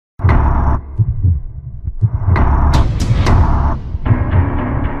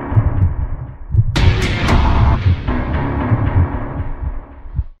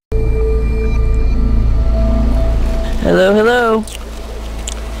Hello, hello.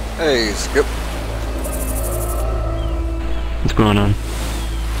 Hey, Skip. What's going on?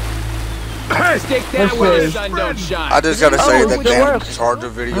 Stick that where the sun don't shine. I just gotta say that damn works. Charger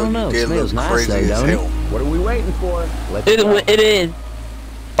video know, you did look nice crazy though, as don't it? hell. What are we waiting for? Let's go. It is.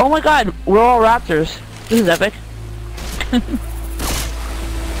 Oh my god, we're all raptors. This is epic.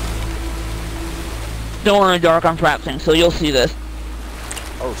 Don't worry, Dark, I'm practicing, so you'll see this.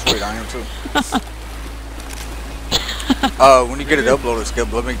 Oh sweet, I am too. When you get it uploaded,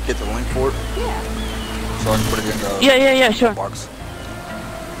 Skip, let me get the link for it. Yeah. So I can put it in the Yeah, sure. box.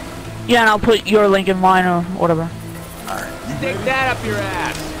 Yeah, and I'll put your link in mine or whatever. Alright. Stick that up your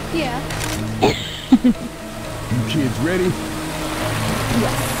ass. Yeah. You kids ready?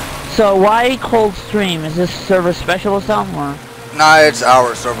 So why Cold Stream? Is this server special or something? Or? Nah, it's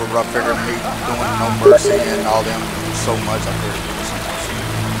our server, but I figured me doing No Mercy and all them so much, I figured it was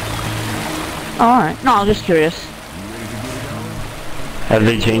something. Alright, no, I'm just curious. Have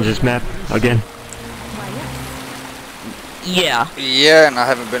they changed this map again? Yeah. Yeah, and I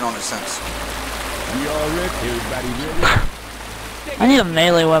haven't been on it since. We all ready? Everybody ready? I need a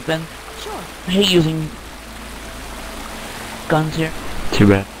melee weapon. Sure. I hate using guns here. Too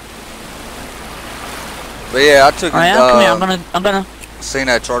bad. But yeah, I took Alright, come here, I'm gonna seen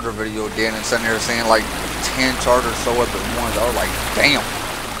that Charger video again and sitting here seeing like 10 Chargers show up at once. I was like, damn.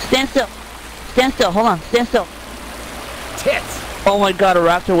 stand still. Stand still, hold on, stand still. Tits. Oh my god, a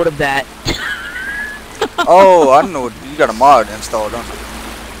raptor with a bat. Oh, I know. You got a mod installed, don't you?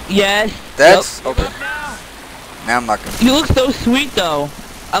 Yes. That's okay. Now I'm not confused. You look so sweet though.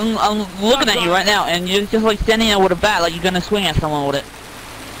 I'm looking at you right now, and you're just like standing there with a bat, like you're gonna swing at someone with it.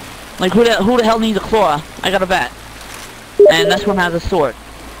 Like who the hell needs a claw? I got a bat, and this one has a sword.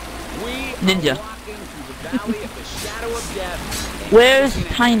 Ninja. Where's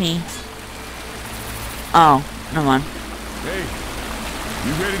Tiny? Oh, never mind. Hey,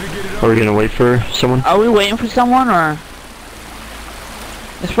 you ready to get it Are we gonna wait for someone? Are we waiting for someone, or?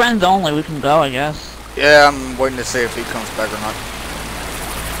 It's friends only, we can go, I guess. Yeah, I'm waiting to see if he comes back or not.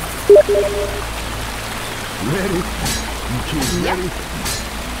 Ready? You kids ready?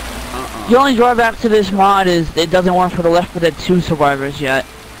 The only drawback to this mod is it doesn't work for the Left 4 Dead 2 survivors yet.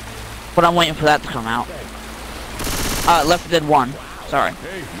 But I'm waiting for that to come out. Left 4 Dead 1. Sorry.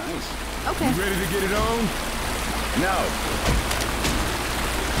 Hey, nice. Okay. You ready to get it on? No.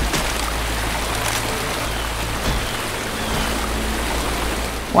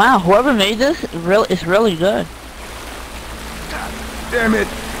 Wow, whoever made this is really good. Damn it.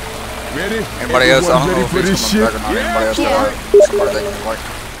 Ready? Anybody else? I don't know Everyone's if he's coming back or not. Anybody else got somebody that can like?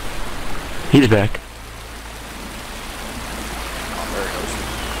 He's back. Oh,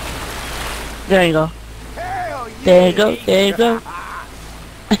 there he goes. There you go. Hell yeah. There you go. There you go. You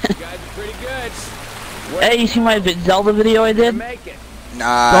guys are pretty good. Hey, you see my Zelda video I did? Make it. Nah, I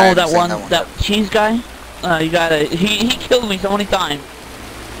Oh, haven't that seen one, that that cheese guy? You gotta, he killed me so many times.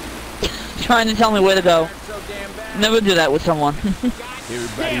 Trying to tell me where to go. So damn bad. Never do that with someone.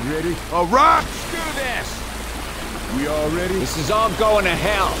 Everybody ready? All right. Let's do this. We all ready? This is all going to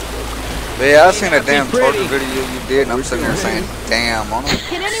hell. But yeah, I seen a damn Be pretty. Charger video you did, and I'm sitting there saying, damn, I don't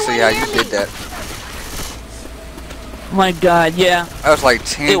see how you did that. My god, yeah. That was like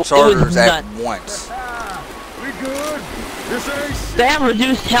 10 It was Chargers at nuts. once. We good? This ain't They have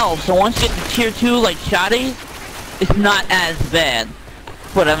reduced health, so once you get to tier 2, like shotties, it's not as bad.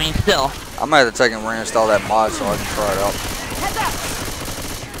 But I mean, still. I might have to take and reinstall that mod so I can try it out.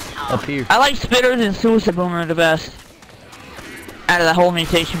 Up here. I like Spitters and Suicide Boomer the best. Out of the whole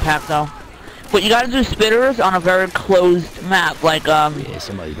mutation pack, though. But you gotta do Spitters on a very closed map, like, Yeah,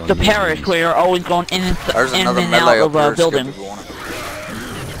 somebody's gonna the use Parish, these. where you're always going in There's and another out melee of up a here, Skip, building. if you want it.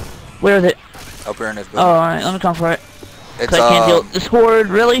 Where is it? Up here in this Oh, building. alright, let me come for it. It's 'Cause I can't deal with Discord,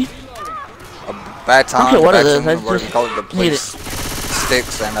 really? a bad time, Okay, what bad it is, tune, I where just you call it the need police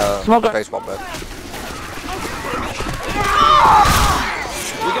sticks and Smoke it. baseball bat.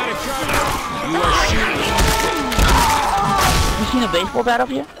 We got a charger. You are shooting. You seen a baseball bat up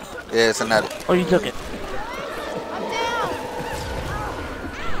here? Yeah, it's in that. Or you took it?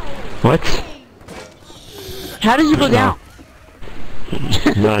 What? How did you go down?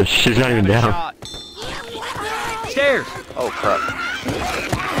 No, she's not even down. Stairs. Oh crap.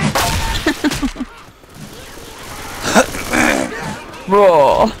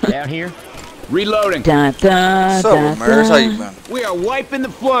 Bro. Down here. Reloading. Dun, dun, What's up, dun, Ramirez? How you dun. been? We are wiping the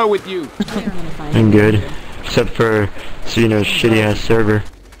floor with you. I'm good. Except for Cino's shitty ass server.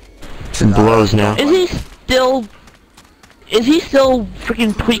 It blows now. Is he still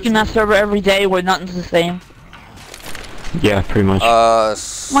freaking tweaking that server every day where nothing's the same? Yeah, pretty much.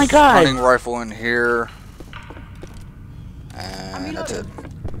 My God. Hunting rifle in here. And that's it.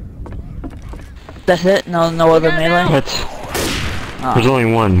 That's it? No other melee? That's... Oh. There's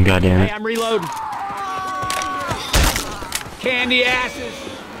only one, goddammit. Hey, I'm reloading. Candy asses.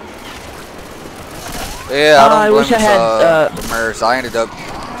 Yeah, I I don't wish blame I had, Ramirez. I ended up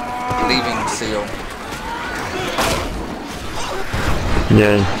leaving Seal.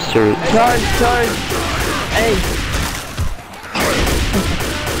 Yeah, sure. Charge! Hey!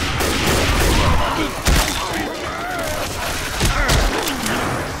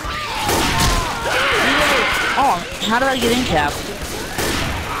 Oh, how did I get in, Cap?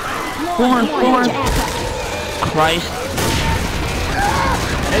 Born! Christ.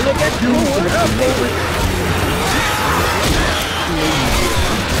 Hey, look at you.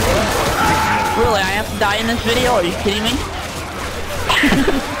 Really, I have to die in this video? Are you kidding me?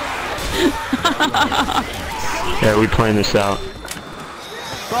 Yeah, we planned this out.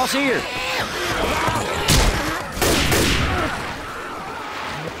 Cross here.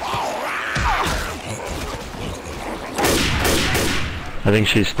 I think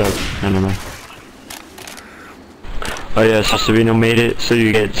she's stuck. I don't know. Oh yeah, so Savino made it so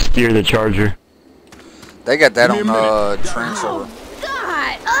you get steer the charger. They got that on train server.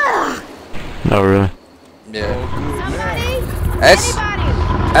 God! Ugh! Oh really? Yeah. Somebody!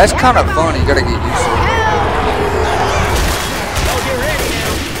 That's kind of fun. You gotta get used to it.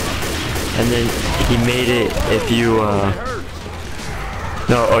 And then he made it if you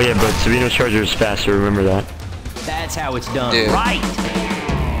No, oh yeah, but Savino's charger is faster, remember that. That's how it's done. Yeah. Right.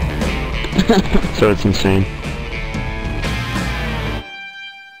 So it's insane.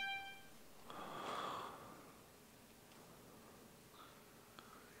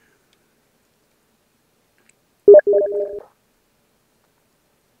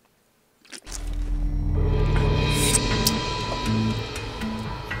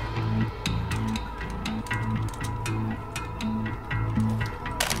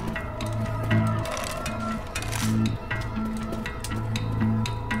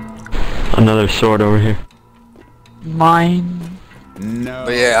 Another sword over here. Mine. No.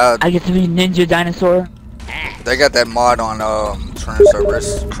 But yeah, I get to be Ninja Dinosaur. they got that mod on train server.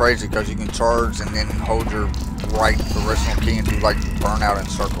 It's crazy because you can charge and then hold your right directional key and do like burnout in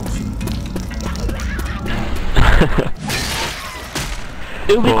circles.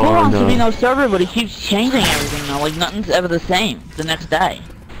 It would be cool on no. Savino's server, but he keeps changing everything now. Like nothing's ever the same the next day.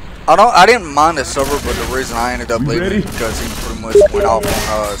 I didn't mind the server, but the reason I ended up leaving because he pretty much went off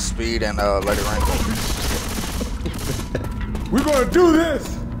on speed and Lady Rainbow. We're gonna do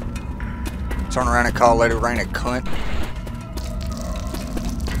this. Turn around and call Lady Rain a cunt.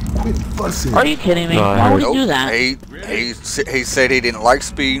 Quit fussing. Are you kidding me? No, Why would he Nope. do that? He said he didn't like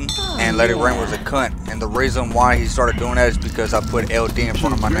speed and Lady Rain was a cunt. And the reason why he started doing that is because I put LD in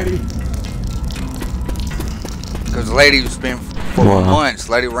front of my name. Because Lady's been for months,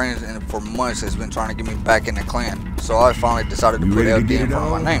 Lady Rain for months has been trying to get me back in the clan. So I finally decided to put LD in front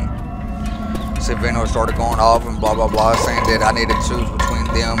of my name. Scipizoa started going off and blah blah blah, saying that I needed to choose between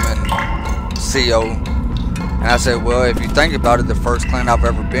them and CO. And I said, well, if you think about it, the first clan I've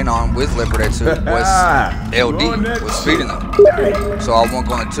ever been on with Liberty was LD, was speeding them. So I wasn't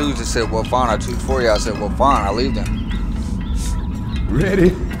going to choose. They said, well, fine, I'll choose for you. I said, well, fine, I'll leave them.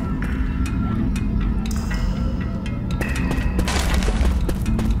 Ready?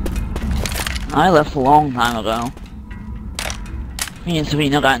 I left a long time ago. Me and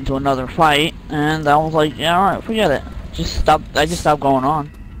Savino got into another fight, and I was like, yeah, alright, forget it. I just stopped going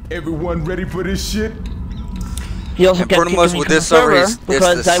on. Everyone ready for this shit? He also And kept pretty kicking much me with from this the server, server it's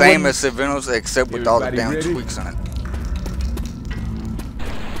because the I same wouldn't- as Scipizoa's except with all the Everybody damn ready? tweaks in it.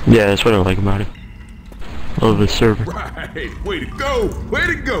 Yeah, that's what I like about it. Love the server. Right. Way to go. Way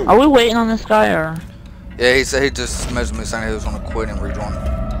to go. Are we waiting on this guy, or? Yeah, he said he just messaged me saying he was going to quit and rejoin.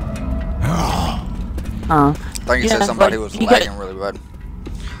 I think he said somebody was lagging really bad.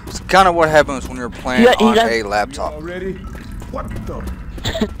 It's kind of what happens when you're playing on a laptop. All ready? What the?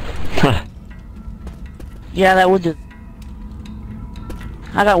 Yeah, that would just...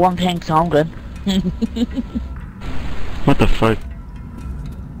 I got one ping, so I'm good. What the fuck?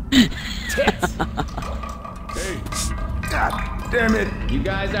 Hey. God damn it. You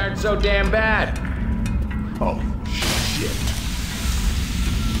guys aren't so damn bad. Oh, shit.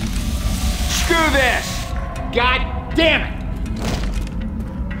 Screw this. God damn it.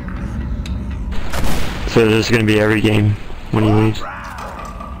 So this is gonna be every game when he leaves.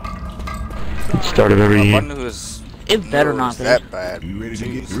 At the start of every I game. knew his It better was not be. that bad. You ready to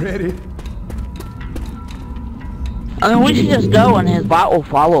get ready? I mean, we should just go and his bot will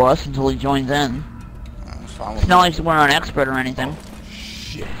follow us until he joins in. It's fine with It's me. not like we're an expert or anything.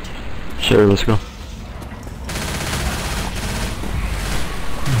 Shit. Sure, let's go.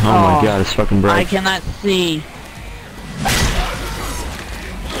 Oh my god, it's fucking I bright. cannot see.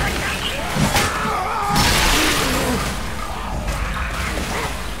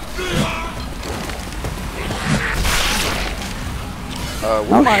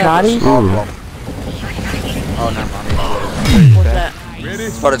 We might have a shotties? small Ooh. problem. Oh, never mind. What's that? I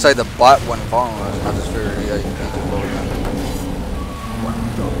was about to say the bot wasn't following us. I just figured, yeah, you can just blow it down.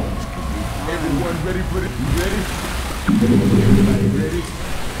 Everyone ready for it? Everybody ready?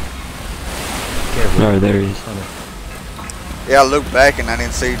 Alright, there he is. Yeah, I looked back and I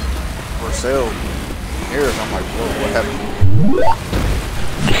didn't see Marcel here. So I'm like, whoa, what happened?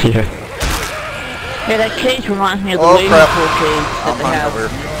 Yeah. Hey, that cage reminds me of the Oh, waiting crap. pool cage that I'm they running have. over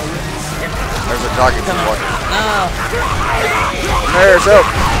here. There's a jockey to watch. No. There's help.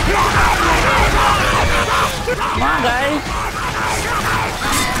 Come on, guys.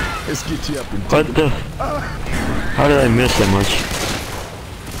 Let's get you up and What the? How did I miss that much?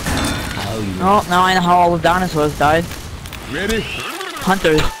 Oh, now I know how all the dinosaurs died. ready?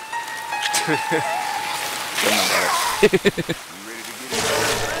 Hunters.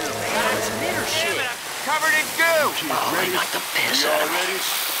 Covered in goo. Ready? You all ready?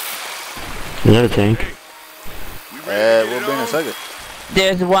 Is that a tank? We'll be in a second.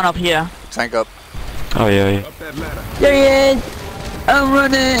 There's one up here. Tank up. Oh yeah, yeah. Up that ladder. There he is. I'm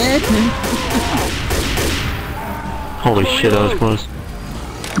running. Holy shit, that was close.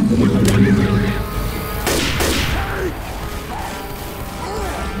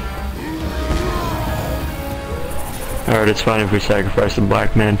 Alright, it's fine if we sacrifice the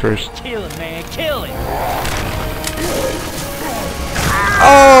black man first. Kill it, man. Kill it.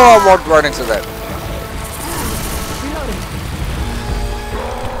 Oh, I walked right into that.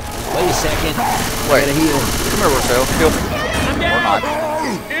 Wait a second. Wait. Gotta heal. Come here, Marcel. Kill me. Or not.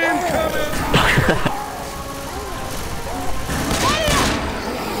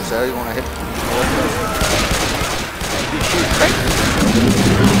 Marcel, you want to hit?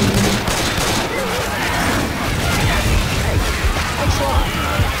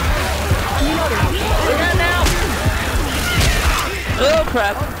 Oh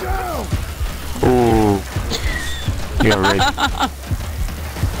crap. Ooh. You got raped.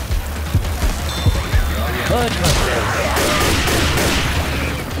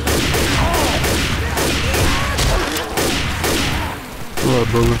 What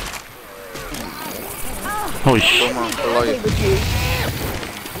up, brother? Holy shit. Boomer, below you.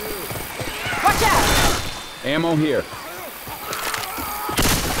 Ammo here.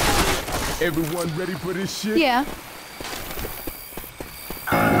 Everyone ready for this shit? Yeah.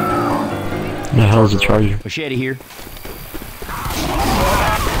 The hell is a charger? Machete here.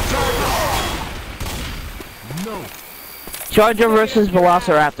 No. Charger versus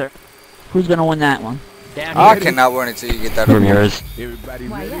Velociraptor. Who's gonna win that one? Down I here. cannot win until you get that over. Ramirez. Everybody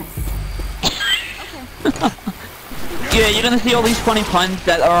Why, ready? yes. Yeah, you're gonna see all these funny puns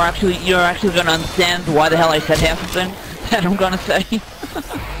that are actually, you're actually gonna understand why the hell I said half of them that I'm gonna say.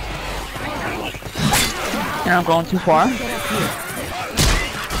 And I'm going too far.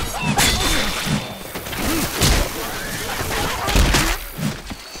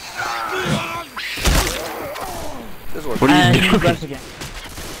 This was What are you And doing? you guys again.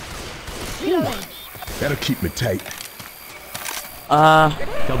 That'll keep me tight.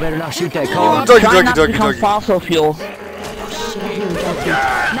 Y'all better not shoot that car. Doggy, Try doggy, not to doggy, become doggy. fossil fuel. Nice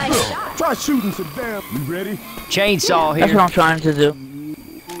shot. Try shooting some damn. You ready? Chainsaw That's here. what I'm trying to do.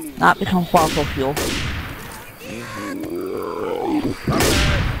 Not become fossil fuel.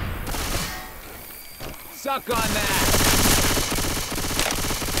 Suck on that.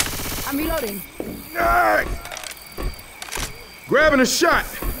 I'm reloading. Grabbing a shot.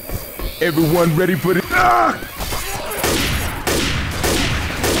 Everyone ready for this?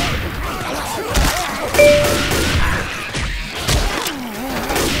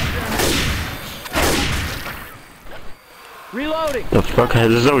 Reloading. The fuck has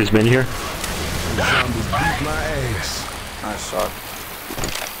this always been here? Zombies beat my ass. Nice shot.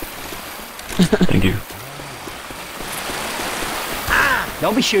 Thank you.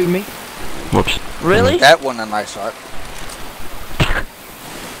 Don't be shooting me. Whoops. Really? That wasn't a nice shot.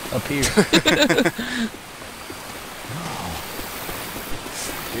 Up here.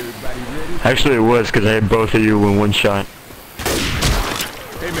 Everybody ready? Actually, it was because I had both of you in one shot.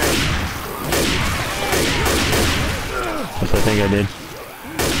 Hey man. Yes, I think I did.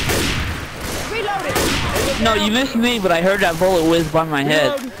 No, you missed me, but I heard that bullet whiz by my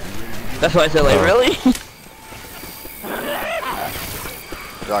head. That's why I said, like, Oh. really?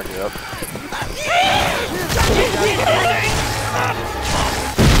 Jockey up.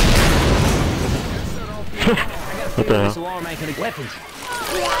 What the hell? Scipizoa making weapons.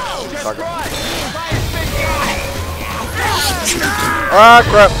 Ah,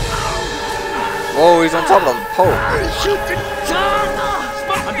 crap. Whoa, he's on top of the pole.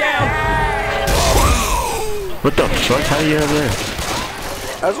 I'm down. What the fuck? How are you over there?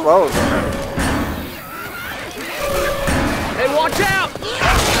 That's what I was doing. Hey, watch out!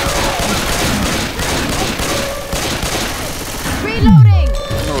 Reloading.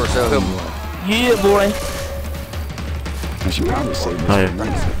 No, Rochelle, help me. Yeah, boy. I should probably save this. Oh, yeah.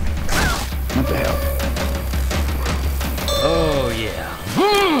 What the hell? Oh, yeah.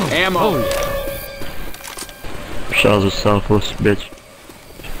 Ammo. Oh, yeah. Shell's a selfless bitch.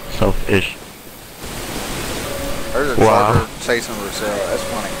 Selfish. There's a Wow. trucker chasing Rochelle. That's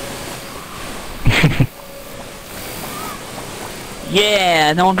funny.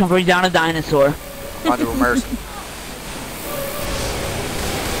 Yeah, no one can bring down a dinosaur. Mind you, Ramirez.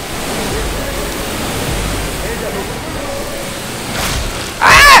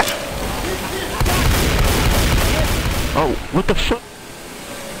 Oh, what the fuck?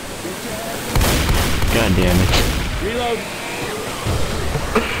 God damn it. Reload.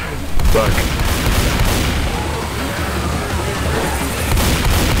 Fuck.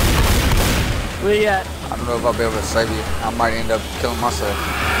 Where you at? I don't know if I'll be able to save you. I might end up killing myself.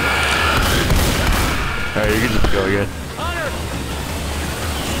 Alright, you can just go again.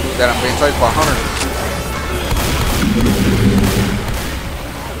 That I'm being chased by Hunter.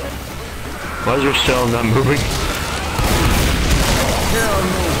 Why is your shell not moving?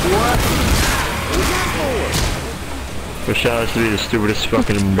 Your shell has to be the stupidest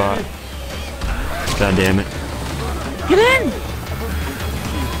fucking bot. God damn it. Get in!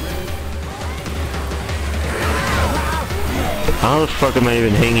 How the fuck am I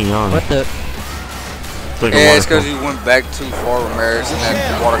even hanging on? What the? It's like a Yeah, it's because waterfall. you went back too far, Ramirez, and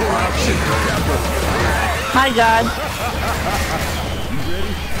that water climb shit. Hi, God.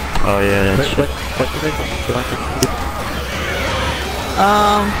 Oh yeah, that's shit.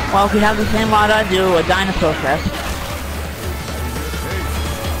 Well, if you have the same mod I do, a dinosaur fest.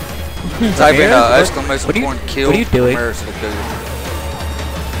 Type in exclamation point kill. what are you doing? Ramirez will kill you.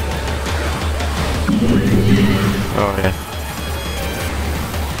 Oh yeah.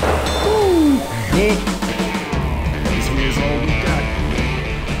 This here's all we got.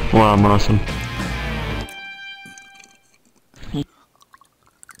 Wow, I'm awesome.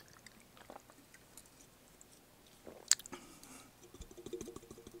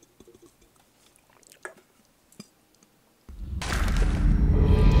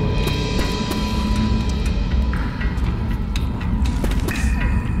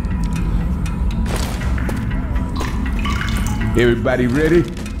 Everybody ready?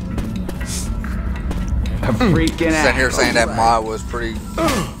 I'm freaking out. Sitting here saying that mod was pretty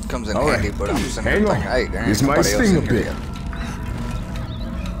comes in handy, but I'm sitting here Hang on. thinking, hey, there ain't This might nobody else sting a in here bit. yet.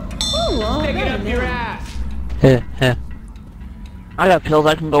 Stick it up your ass. I got pills,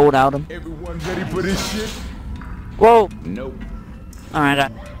 I can go without them. Everyone ready for this shit? Whoa! Nope. Alright, I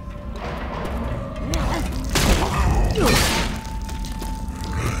got.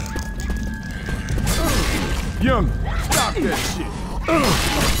 Young, stop that shit.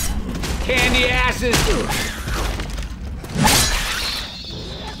 Candy asses.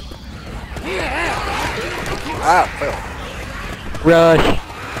 Ah, fell. Rush.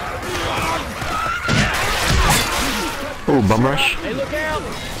 Oh, bum rush. Hey, look out.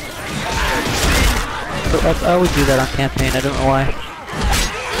 I always do that on campaign, I don't know why.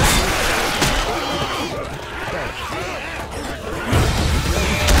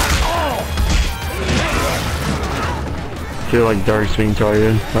 I feel like Dark Swing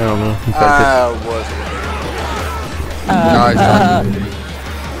targeted. I don't know. In fact, Was it?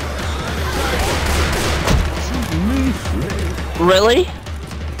 Really?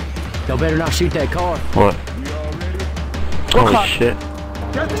 Y'all better not shoot that car. what? Holy car? shit.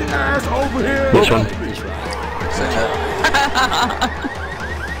 Get your ass over here. Which one?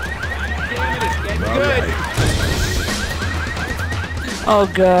 Good. Oh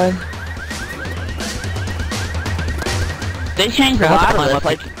god. They changed a lot of it,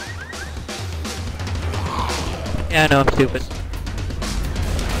 like... Yeah, I know, I'm stupid.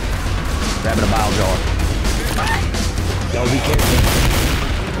 Grabbing a bile jar. Y'all be careful.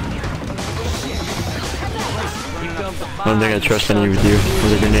 I don't think I trust any of you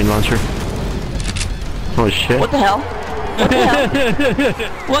with a grenade launcher. Holy shit. What the hell? What the hell?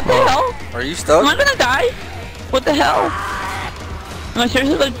 What the hell? Are you Am stuck? I gonna die? What the hell? Am I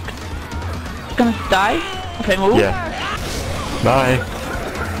seriously like... gonna die? Okay, move. Yeah. Bye.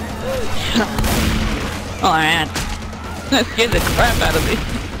 Oh man. That scared the crap out of me.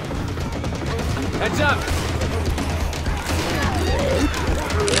 Heads up.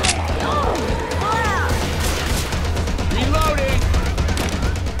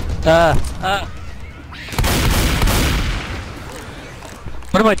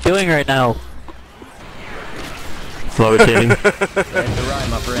 What am I doing right now? Levitating. That's the ride,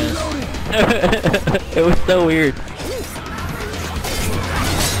 my friend. It was so weird.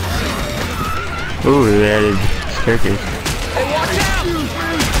 Ooh, they added staircase.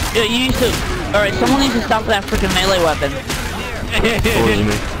 Yeah, you used to. Alright, someone needs to stop that freaking melee weapon. What was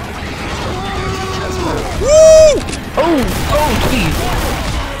me? Oh, jeez.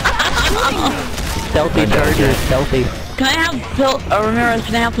 Stealthy charger, stealthy. Can I have pills? Ramirez,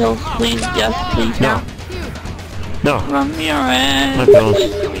 can I have pills, please? Yes, please. No. No. Ramirez. My pills.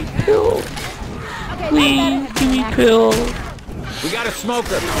 Give me pills. Please, give me pills. We got a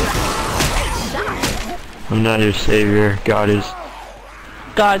smoker. I'm not your savior. God is.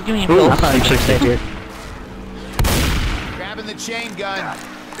 God, give me Ooh, pills. I'm not even savior. Grabbing the chain gun.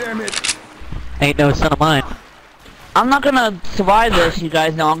 Damn it. Ain't no son of mine. I'm not gonna survive this, you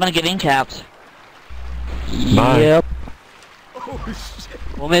guys know. I'm gonna get in caps. Bye. Yep. Oh, shit.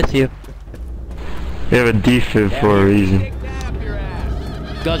 We'll miss you. We have a defib for a reason. Take that up your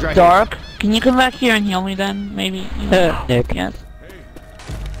ass. Guns right Dark, can you come back here and heal me then? Maybe? Nick. Yes.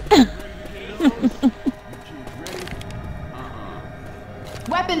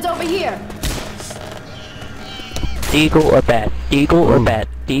 Weapons over here. Deagle or bad? Deagle or bad?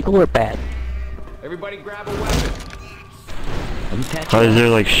 Deagle or bad? Everybody grab a weapon. Why is there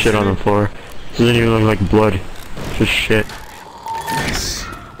like shit on the floor? This doesn't even look like blood. It's just shit.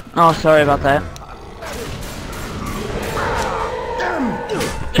 Oh, sorry about that.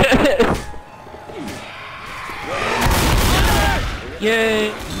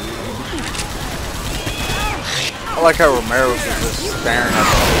 Yay! I like how Ramirez is just staring at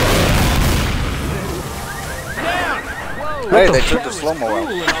the. Hey, they took the slow-mo out.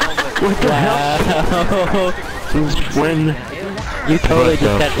 Wow. Since when? You totally What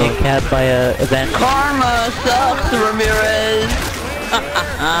just the got fuck? in-capped by a event. Karma sucks, Ramirez!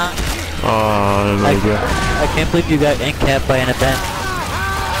 Oh my god. I can't believe you got in-capped by an event.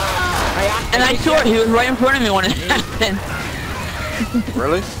 And I saw it, he was right in front of me when it happened.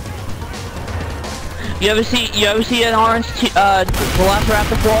 Really? You ever see an orange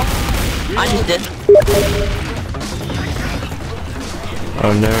velociraptor fall? I just did.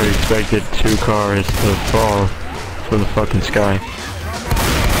 I've never expected 2 cars to fall from the fucking sky.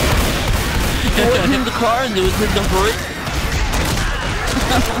 It wasn't in the car, it was in the hood.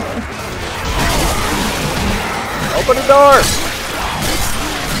 Open the door!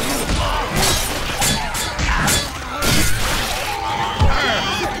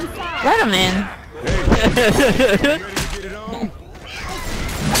 Let him in.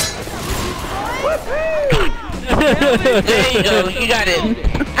 There you go, you got it.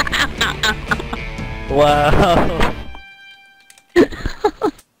 Wow.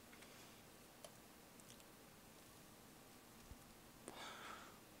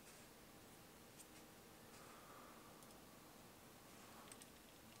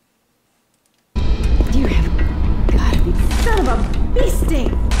 You have gotta be son of a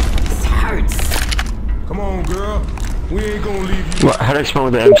beasting. This hurts. Come on, girl. We ain't gonna leave you. What, how did I smell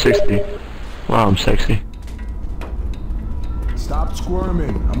with the M60? Wow, I'm sexy. Stop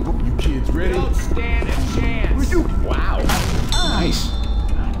squirming. You kids ready? Don't stand a chance. You? Wow. Nice.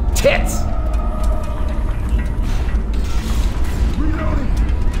 Tits.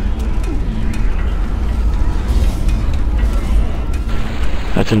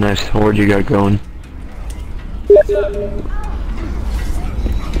 That's a nice horde you got going.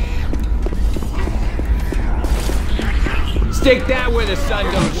 Stick that where the sun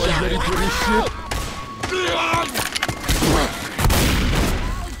don't shine. Ready for this shit?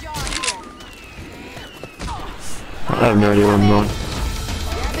 I have no idea where I'm going.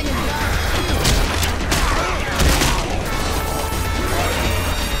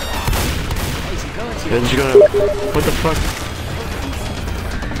 They're just gonna... What the fuck?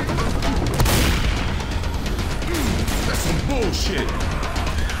 That's some bullshit.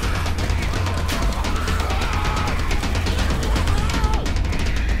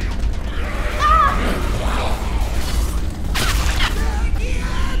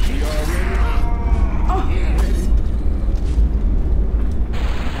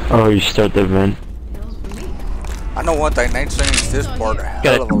 Oh, you start the event. I know one thing, they changed this part a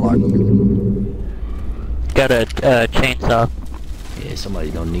hell of a lot. Got a chainsaw. Yeah,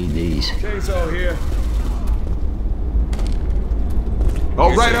 somebody don't need these. Chainsaw here.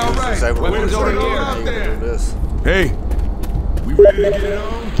 All right. Weapons over here. Out there. This. Hey, we ready to get it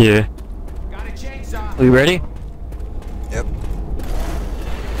on? Yeah. Got a chainsaw. We ready? Yep.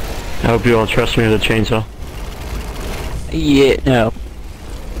 I hope you all trust me with a chainsaw. Yeah, no.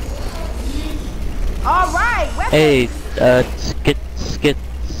 Hey,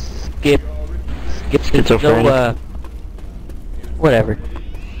 Schizophrenic. Whatever.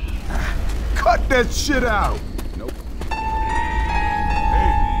 Cut that shit out! Nope. Hey.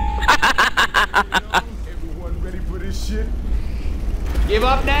 Everyone ready for this shit? Give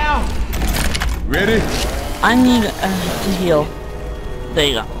up now? Ready? I need to heal. There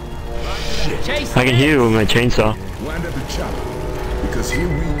you go. I can hear you with my chainsaw. Wind up the chopper, because here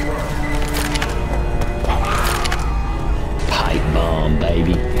we come. Pipe bomb,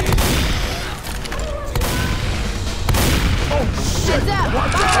 baby. Oh shit! Heads up!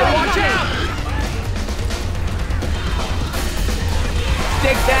 Hey, watch out!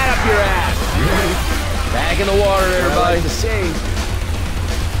 Stick that up your ass! Back in the water, everybody. To see.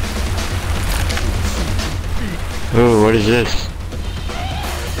 Ooh, what is this?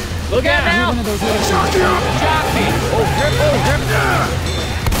 Look out now! Jockey! Oh, grip!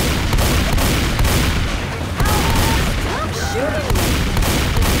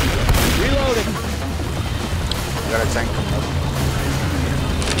 Reloading. Got a tank coming up.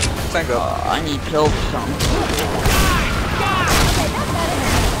 Tank up. I need pills or something.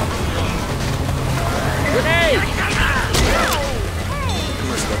 Grenade!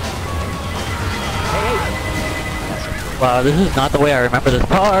 Wow, this is not the way I remember this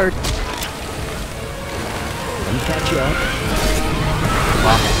part. Let me catch you up.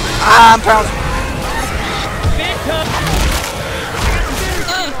 Ah, I'm pouncing.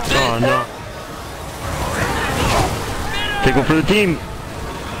 Oh no. Take one for the team.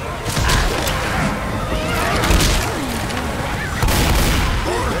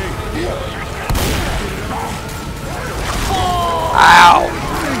 Ow!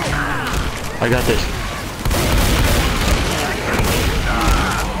 I got this.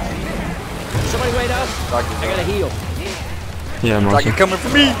 Somebody wait up. I gotta heal. Yeah, I'm Like awesome. you coming for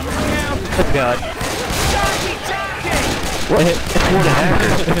me? Oh god. What the heck?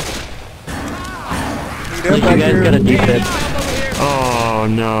 At least you guys got a defib. Oh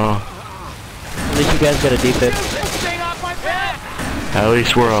no. At least you guys got a defib. At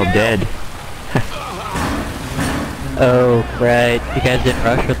least we're all dead. Oh, right. You guys didn't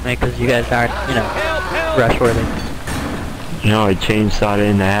rush with me because you guys aren't, you know, rush worthy. No, I chainsawed it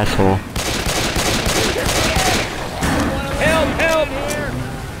in the asshole. Help!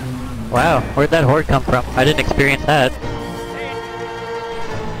 Wow, where'd that horde come from? I didn't experience that.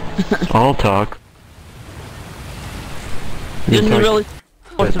 I'll talk. Isn't it really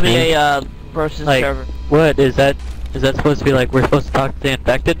supposed to be a versus Like, server? what is that? Is that supposed to be like we're supposed to talk to the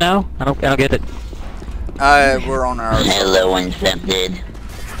infected now? I don't get it. We're on our. Hello, infected.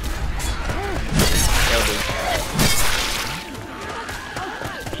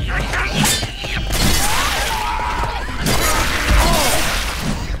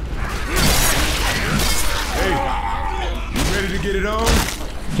 Hey, you ready to get it on?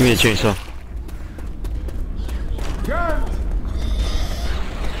 Give me a chainsaw. Gun!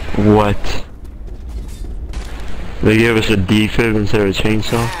 What? They gave us a defib instead of a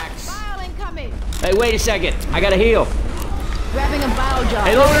chainsaw? Vial incoming! Hey, wait a second. I gotta heal. Grabbing a vial jar.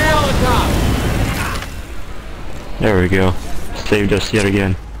 Hey, lower it on the top. There we go. Saved us yet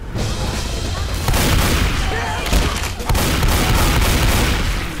again.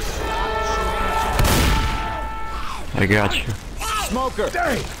 I got you. Smoker.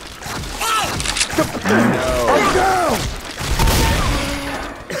 Dang.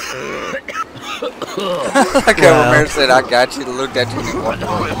 Like Ramirez said, I got you. Looked at you and walked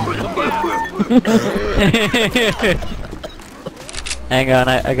away. Hang on,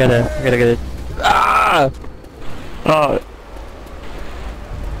 I gotta get it. Ah! Oh.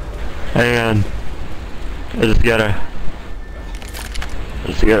 Hang on. I just gotta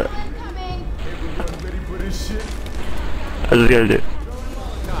Coming! Ready for this shit? do it.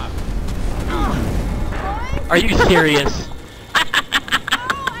 Are you serious?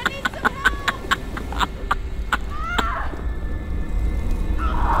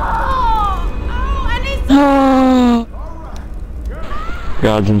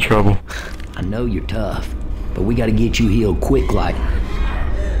 God's in trouble. I know you're tough, but we gotta get you healed quick like.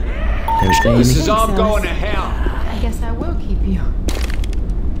 Understand me? This is all going to hell. I guess I will keep you.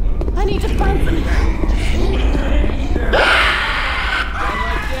 I need to find some.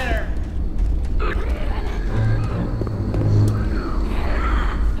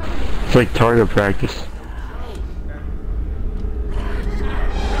 It's like target practice.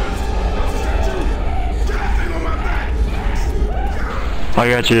 I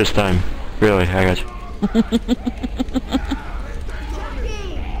got you this time. Really, I got you.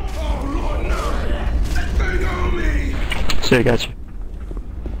 See, I got you.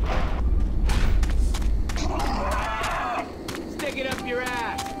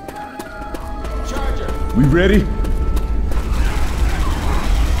 ready?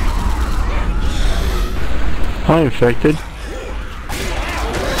 Hi, infected.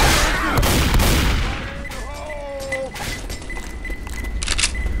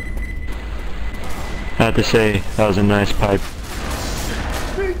 I have to say, that was a nice pipe.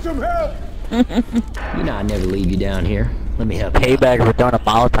 Need some help! You know I never leave you down here. Let me help you. Payback for throwing a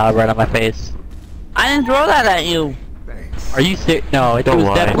Molotov right on my face. I didn't throw that at you. Are you serious? No, it Don't was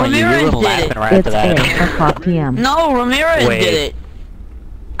lie. definitely you. You Ramirez were did laughing it. right after It's that. 8 o'clock p.m. No, Ramirez Wait. did it.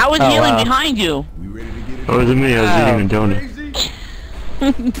 I was Oh, healing wow. behind you. We ready to get it? It wasn't me, I was Oh. eating a donut.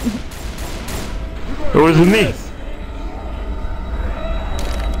 Crazy? It wasn't me.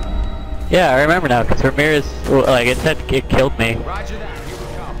 Yeah, I remember now, because Ramirez, well, like, it said it killed me. Roger that. Here we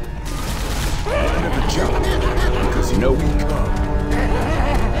come. Never jump, because you know we come.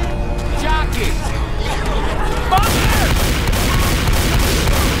 Jockey!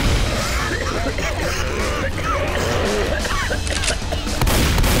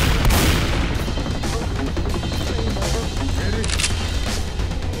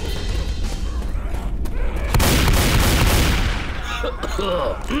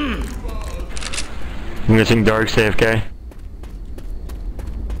 I'm guessing Dark's AFK.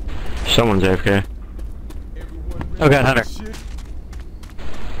 Someone's AFK. Oh god, Hunter.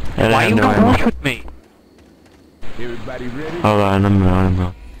 And I Why have you no don't ammo. rush with me? Everybody ready? Hold on, I'm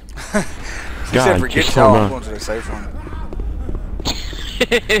not. Except God, for just guitar, hold I'm on. going to the safe room.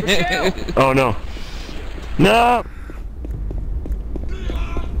 Oh no. No!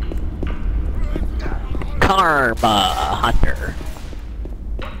 Karma Hunter.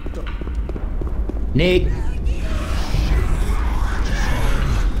 Nick,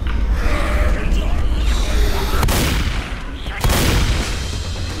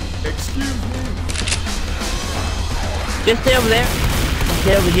 Excuse me. Just stay over there.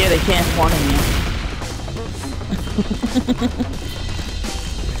 Stay over here, they can't spawn in here.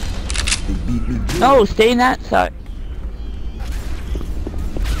 They beat me good. No, stay in that side.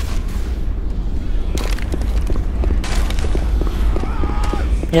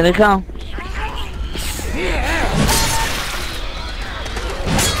 Here they come.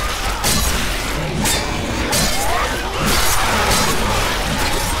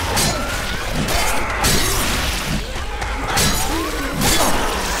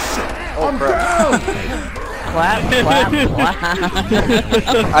 Oh crap. Clap, clap,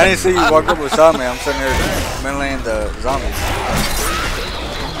 clap. I didn't see you walk up beside me. I'm sitting here melee the zombies.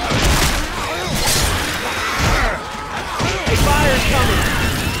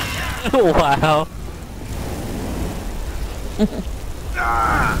 Wow.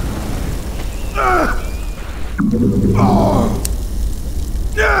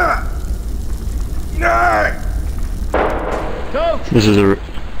 This is a...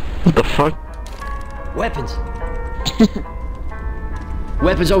 What the fuck? weapons.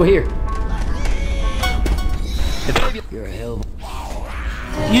 Weapons over here. You're a hell.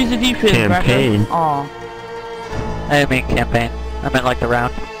 Use the defense, Campaign. Oh. I didn't mean campaign. I meant like the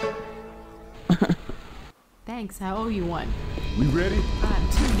round. Thanks, I owe you one. We ready? I'm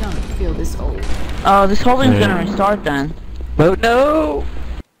too young to feel this old. Oh, this whole thing's Yeah. gonna restart then. Oh no!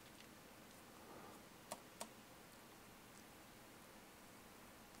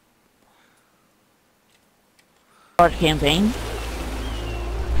 Start campaign.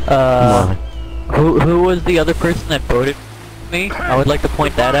 Come on. Who was the other person that voted me? I would like to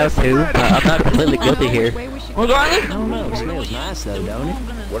point that out too. I'm not completely guilty here. Regardless, I don't know. It smells nice though, don't it?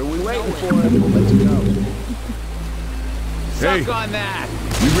 What are we waiting for? Let's go. Hey, on that.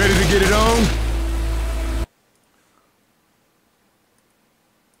 You ready to get it on?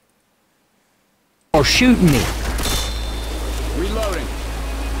 Oh, shooting me. Reloading.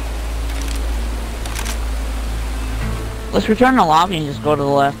 let's return to lobby and just go to the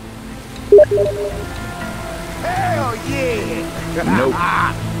left. Hell yeah! Nope.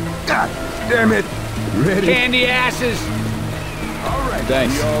 God damn it! Ready? Candy asses! Alright,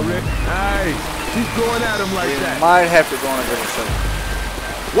 thanks. We all ready? Hey, keep going at him like that. Might have to go on a different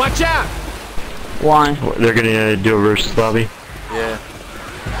server. Watch out! Why? They're gonna do a versus lobby. Yeah.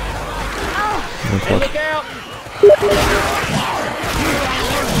 Okay. Look out!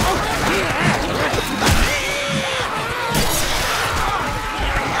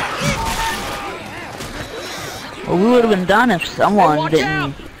 Well, we would have been done if someone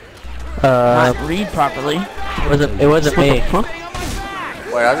didn't not read properly. It wasn't me. Wait,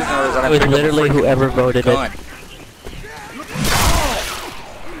 I just noticed I It was didn't pick literally up a freaking whoever voted it. gun.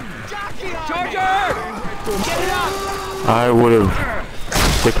 I would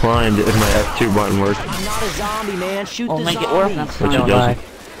have declined if my F2 button worked. I'm not a zombie, man. Shoot We'll the make it zombie. work next Which time. it Don't lie.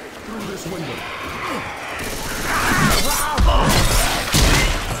 doesn't.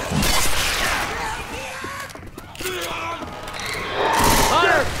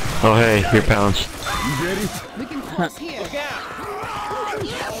 Oh hey, here pounds. You ready? We can cross here. Look out! Take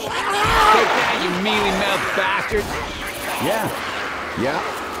that, you mealy-mouthed bastards! Yeah.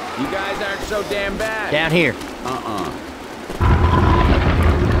 You guys aren't so damn bad. Down here.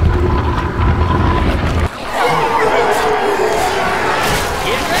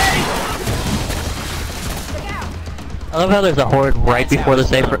 I love how there's a horde right before the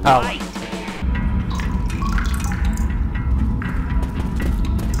safe. Oh.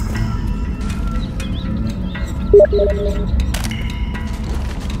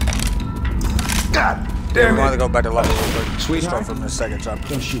 God I'm damn going to it! go back to level real quick. Sweetheart? Start from the second chapter.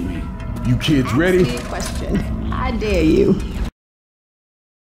 Don't shoot me. You kids ready? Question. I dare you.